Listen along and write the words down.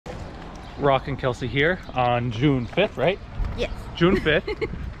Rock and Kelsie here on June 5th, right? Yes. June 5th,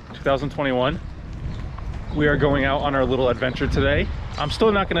 2021. We are going out on our little adventure today. I'm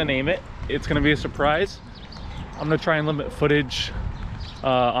still not gonna name it. It's gonna be a surprise. I'm gonna try and limit footage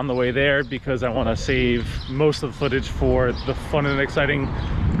on the way there because I wanna save most of the footage for the fun and exciting,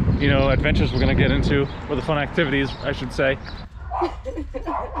 you know, adventures we're gonna get into, or the fun activities, I should say.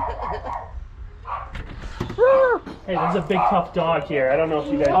 Hey, there's a big tough dog here. I don't know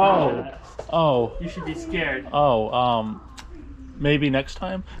if you guys know that. Oh. You should be scared. Oh, maybe next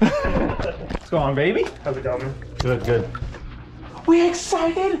time. What's going on, baby? How's it going? Good, good. We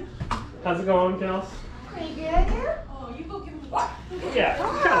excited? How's it going, Kels? Pretty good. Oh, you go give me what? Yeah.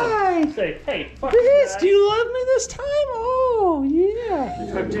 Hi. Say, hey, fuck Chris, you, do you love me this time? Oh,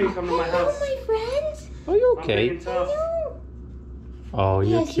 yeah. How'd you come to my house? My friends. Are you I'm big okay? and tough. Oh,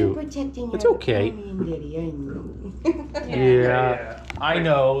 you're Yes, you're cute. protecting It's her okay. mommy and daddy, aren't you? Yeah. I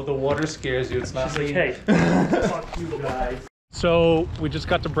know, the water scares you. It's not She's like, me. hey, fuck you guys. So we just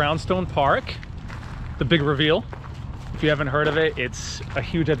got to Brownstone Park, the big reveal. If you haven't heard of it, it's a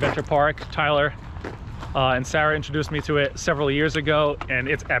huge adventure park. Tyler and Sara introduced me to it several years ago, and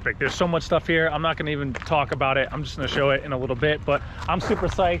it's epic. There's so much stuff here. I'm not gonna even talk about it. I'm just gonna show it in a little bit, but I'm super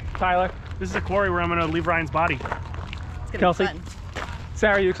psyched. Tyler? This is a quarry where I'm gonna leave Ryan's body. It's gonna Kelsie? be fun.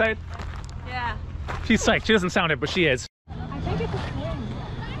 Sara, you excited? Yeah. She's psyched. She doesn't sound it, but she is. I think it's a swing.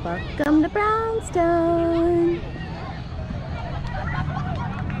 Welcome to Brownstone.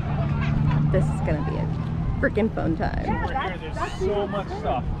 This is gonna be a freaking fun time. Over here, there's so much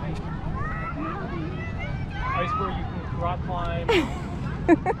stuff. Iceberg you can rock climb,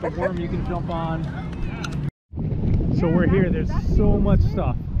 the worm you can jump on. So we're here, there's so much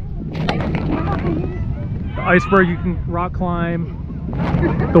stuff. The iceberg you can rock climb,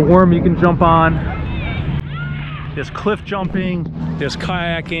 the worm you can jump on. There's cliff jumping, there's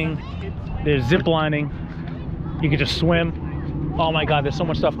kayaking, there's zip lining. You can just swim. Oh my God, there's so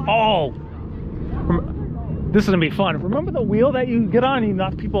much stuff. Oh, this is gonna be fun. Remember the wheel that you get on and you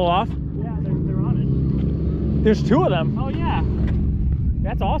knock people off? Yeah, they're on it. There's two of them. Oh, yeah.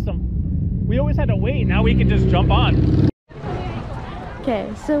 That's awesome. We always had to wait. Now we can just jump on.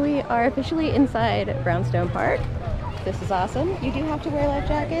 Okay, so we are officially inside Brownstone Park. This is awesome. You do have to wear life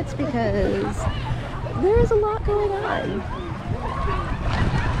jackets because there is a lot going on,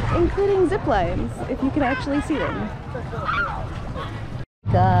 including zip lines, if you can actually see them.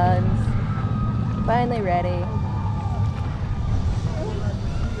 Guns. Finally ready.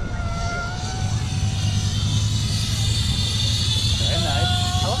 Very nice.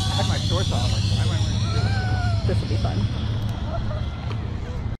 I had my shorts on. This will be fun.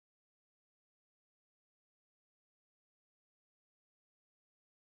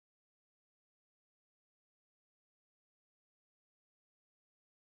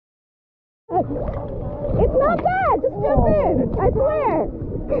 It's not bad. Just jump in. I swear.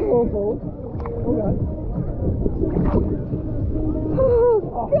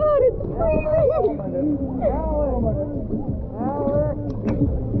 Oh God, it's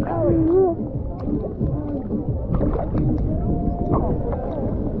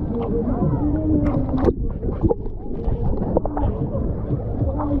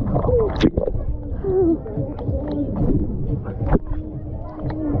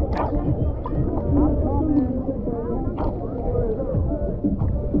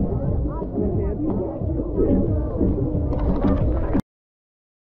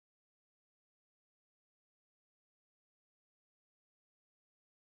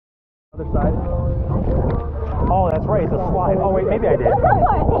Other side. Oh, that's right. It's a slide. Oh, wait. Maybe I did.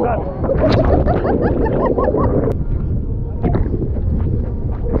 Oh, God.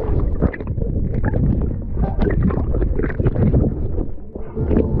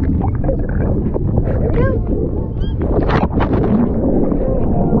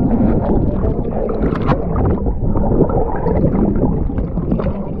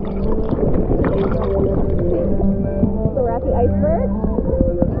 So we're at the iceberg.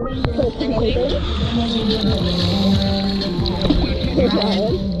 So it's amazing. Hey,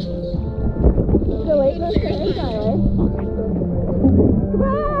 Tyler. Still waiting on Sara, Tyler. Come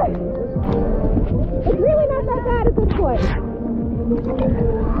on! It's really not that bad at this point.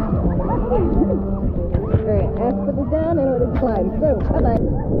 Alright, I have to put this down in order to climb. So, bye-bye.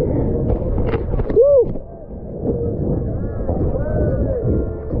 Woo!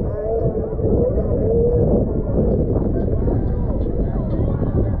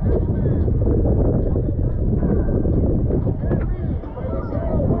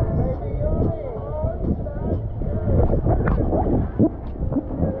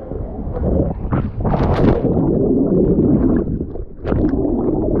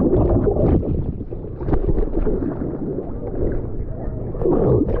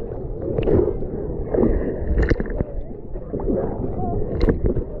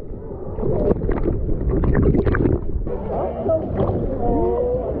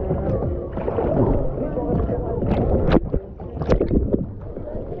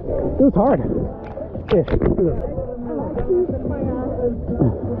 It was hard. Yeah.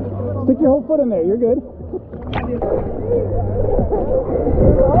 Stick your whole foot in there. You're good.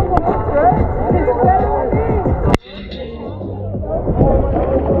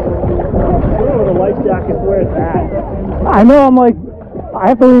 The life jacket's where it's at. I know. I'm like, I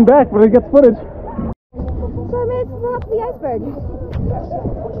have to lean back, but it gets footage. So I made it to the top of the iceberg.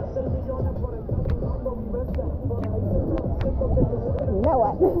 Now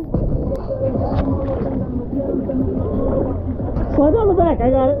what? Slide down the back. I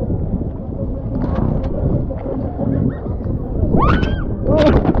got it.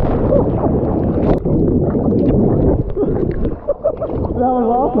 That was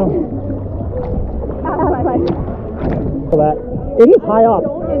awesome. That it is high up.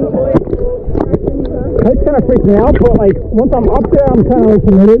 It kind of freaks me out, but like once I'm up there, I'm kind of like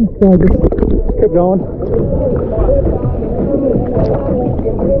committed, so I just kept going.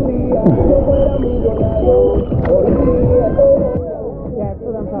 Yeah, it's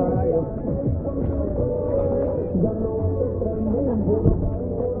for them coming out you.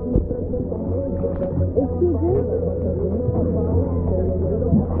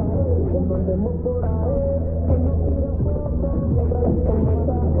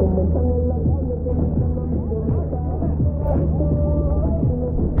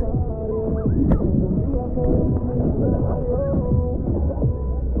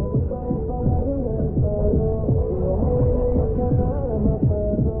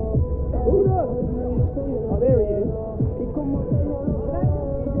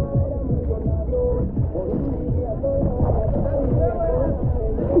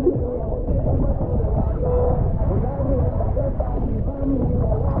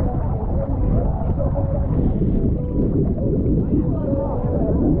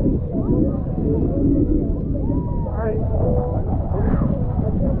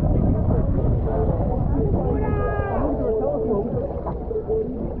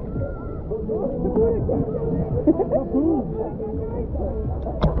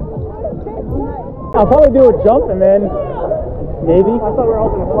 I'll probably do a jump and then maybe. I thought we were all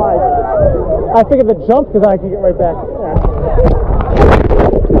going to fly. I figured the jump because I could get right back. Yeah.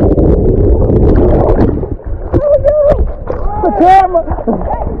 Oh no! The camera!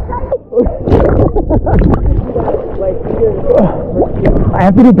 I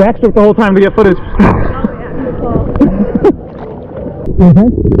have to do backstroke the whole time to get footage. Okay.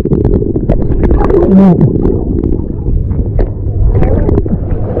 No.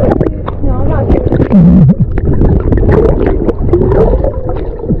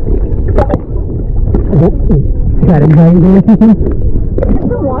 Got anybody doing something? I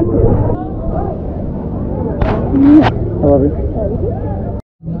don't want to. I love it.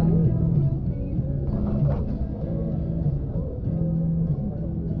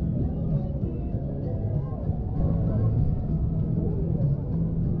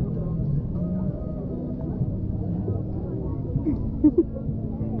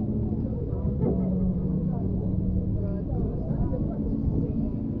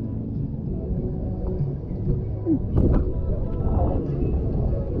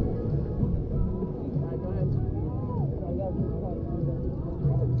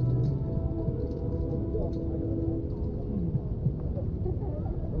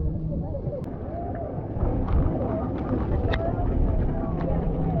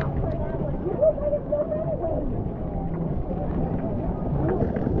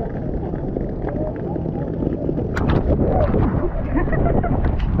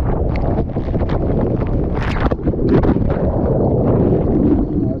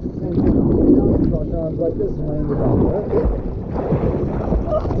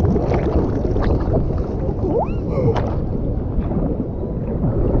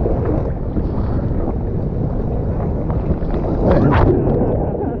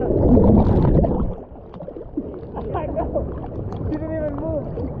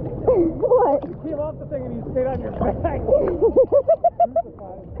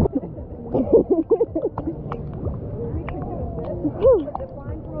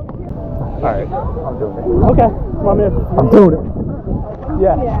 Alright, I'm doing it. Okay, come on in. I'm doing it.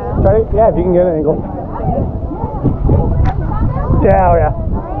 Yeah. Try it. Yeah, if you can get an angle. Yeah, oh yeah.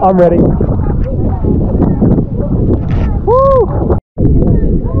 I'm ready. Woo!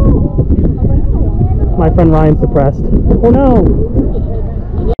 My friend Ryan's depressed. Oh no!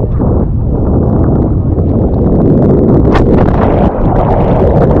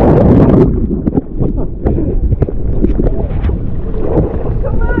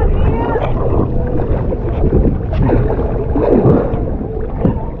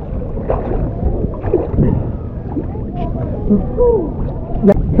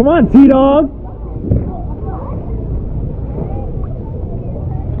 Come on, T-Dog.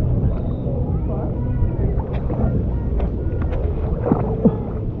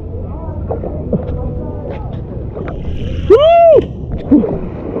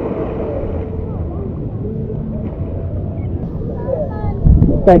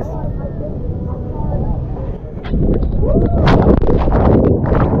 Thanks.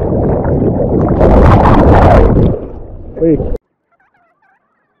 Wait.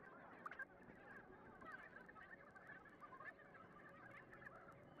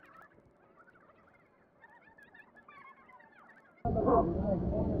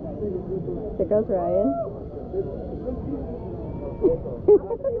 There goes Ryan.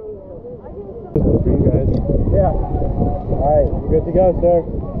 For you guys. Yeah. Alright, you're good to go, sir.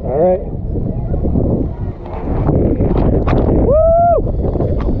 Alright.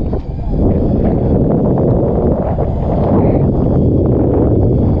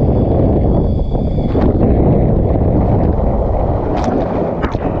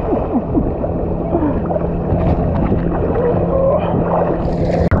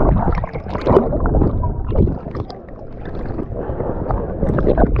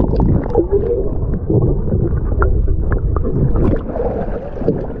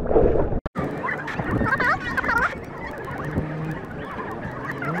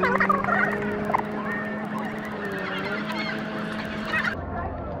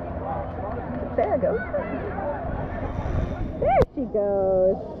 There goes. There she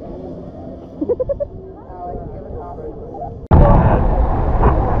goes.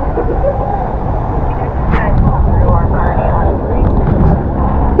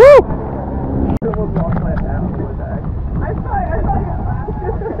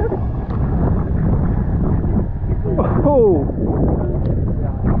 Oh.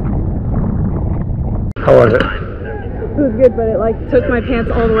 How was it? It was good, but it like took my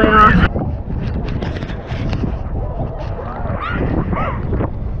pants all the way off.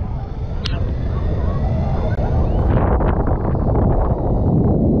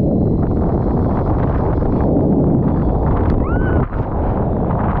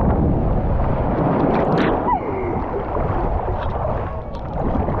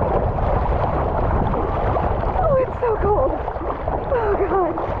 Oh, it's so cold. Oh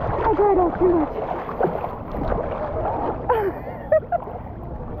God, I dried off too much.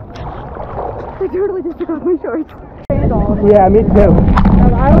 I totally just took off my shorts. Yeah, me too.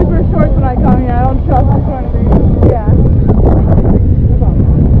 I always wear shorts when I come here. I don't trust the short breeze. Yeah.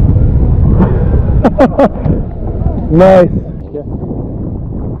 Nice.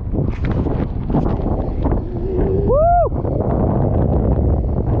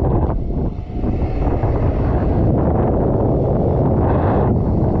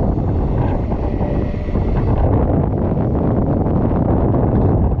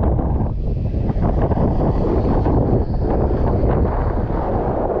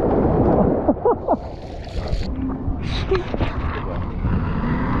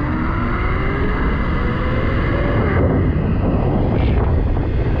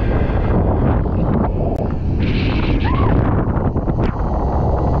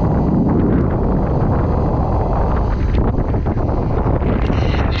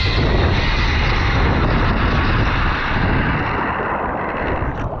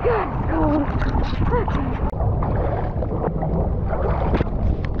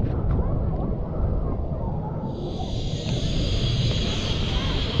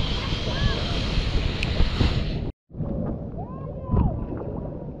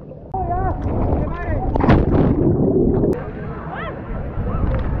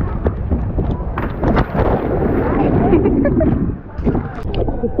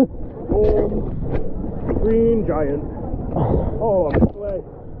 Green giant. Oh, I'm this way.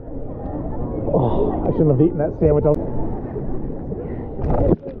 Oh, I shouldn't have eaten that sandwich.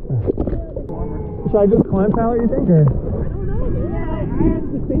 Should I just climb, Tyler, you think? Or? I had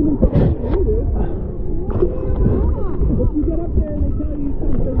the same information you do. If you get up there and they tell you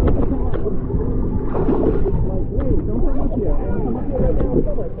something with the car, like, wait, don't come up here. I'll come up here right now and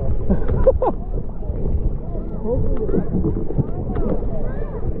kill myself. Hopefully it's not.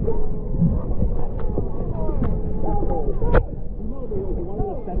 That's cool. You know they wanted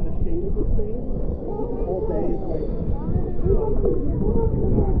to send the shade of this thing. The whole day is like,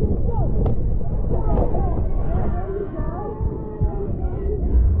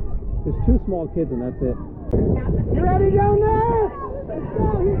 There's 2 small kids and that's it. you ready down there? Let's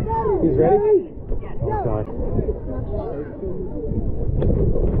go, he's ready. He's ready? Oh, God.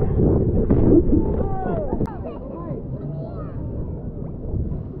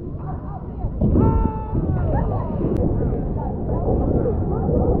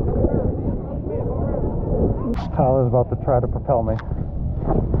 Tyler's about to try to propel me.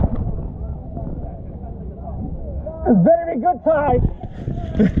 Very good time.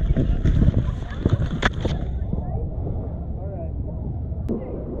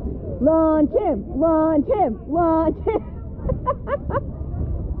 Launch him! Launch him! Launch him!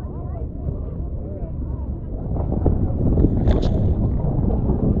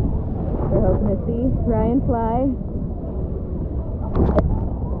 We're hoping to see Ryan fly.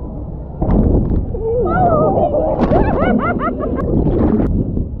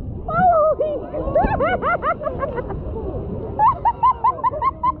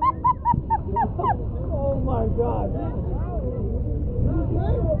 Oh my God.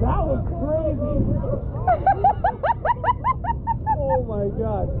 That was crazy. Oh my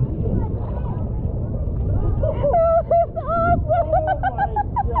God. That was awesome. Oh my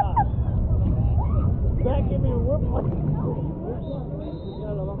God. That gave me a whiplash.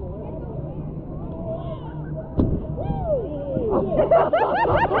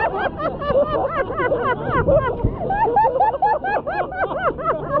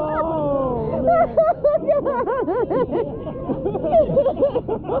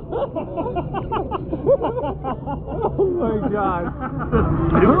 Oh my God.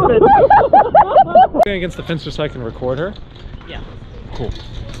 Against the fence so I can record her? Yeah. Cool.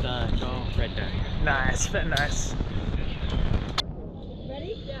 Go right there. Nice, very nice.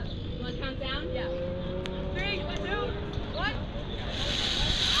 Ready? Yeah. You want to count down? Yeah. 3, 2, 1.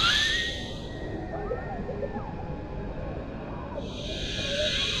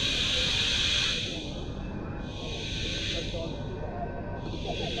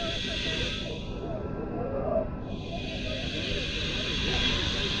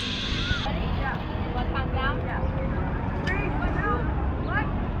 Ready? Yeah. You want to count down? Yeah. 3, 2, 1.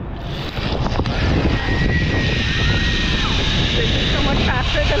 This is so much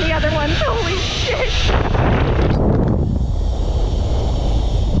faster than the other ones. Holy shit!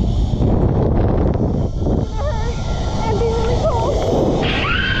 And be really cold.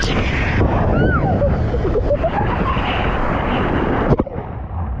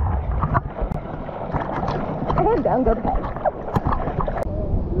 Head down, go to bed.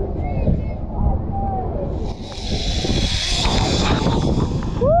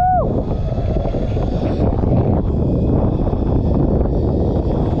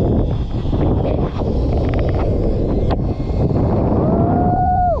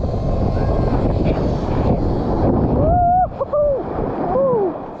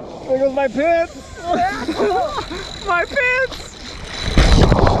 There goes my pants! My pants!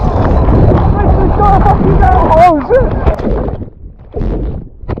 Oh shit!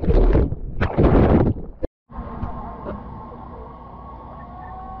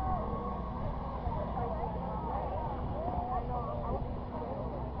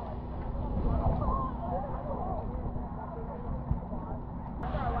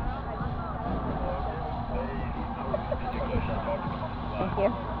 Thank you.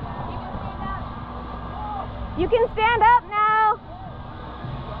 You can stand up now.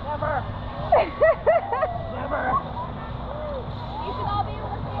 Never. Never. You should all be able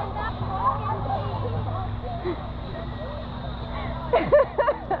to stand up and walk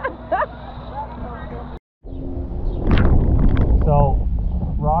So,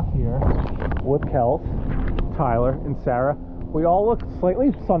 Rock here with Kels, Tyler, and Sara. We all look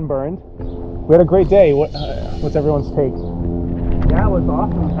slightly sunburned. We had a great day. What's everyone's take? Yeah, it was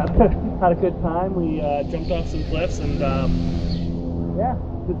awesome. Had a good time. We jumped off some cliffs and yeah,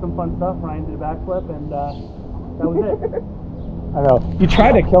 did some fun stuff. Ryan did a backflip and that was it. I know. You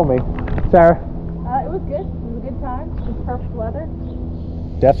tried to kill me. Sara? It was good. It was a good time. It was perfect weather.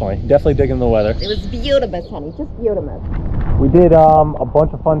 Definitely digging the weather. It was beautiful, honey. Just beautiful. We did a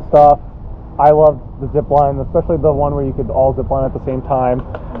bunch of fun stuff. I loved the zip line, especially the one where you could all zip line at the same time.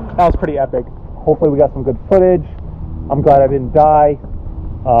 That was pretty epic. Hopefully we got some good footage. I'm glad I didn't die.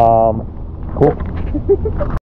 Cool.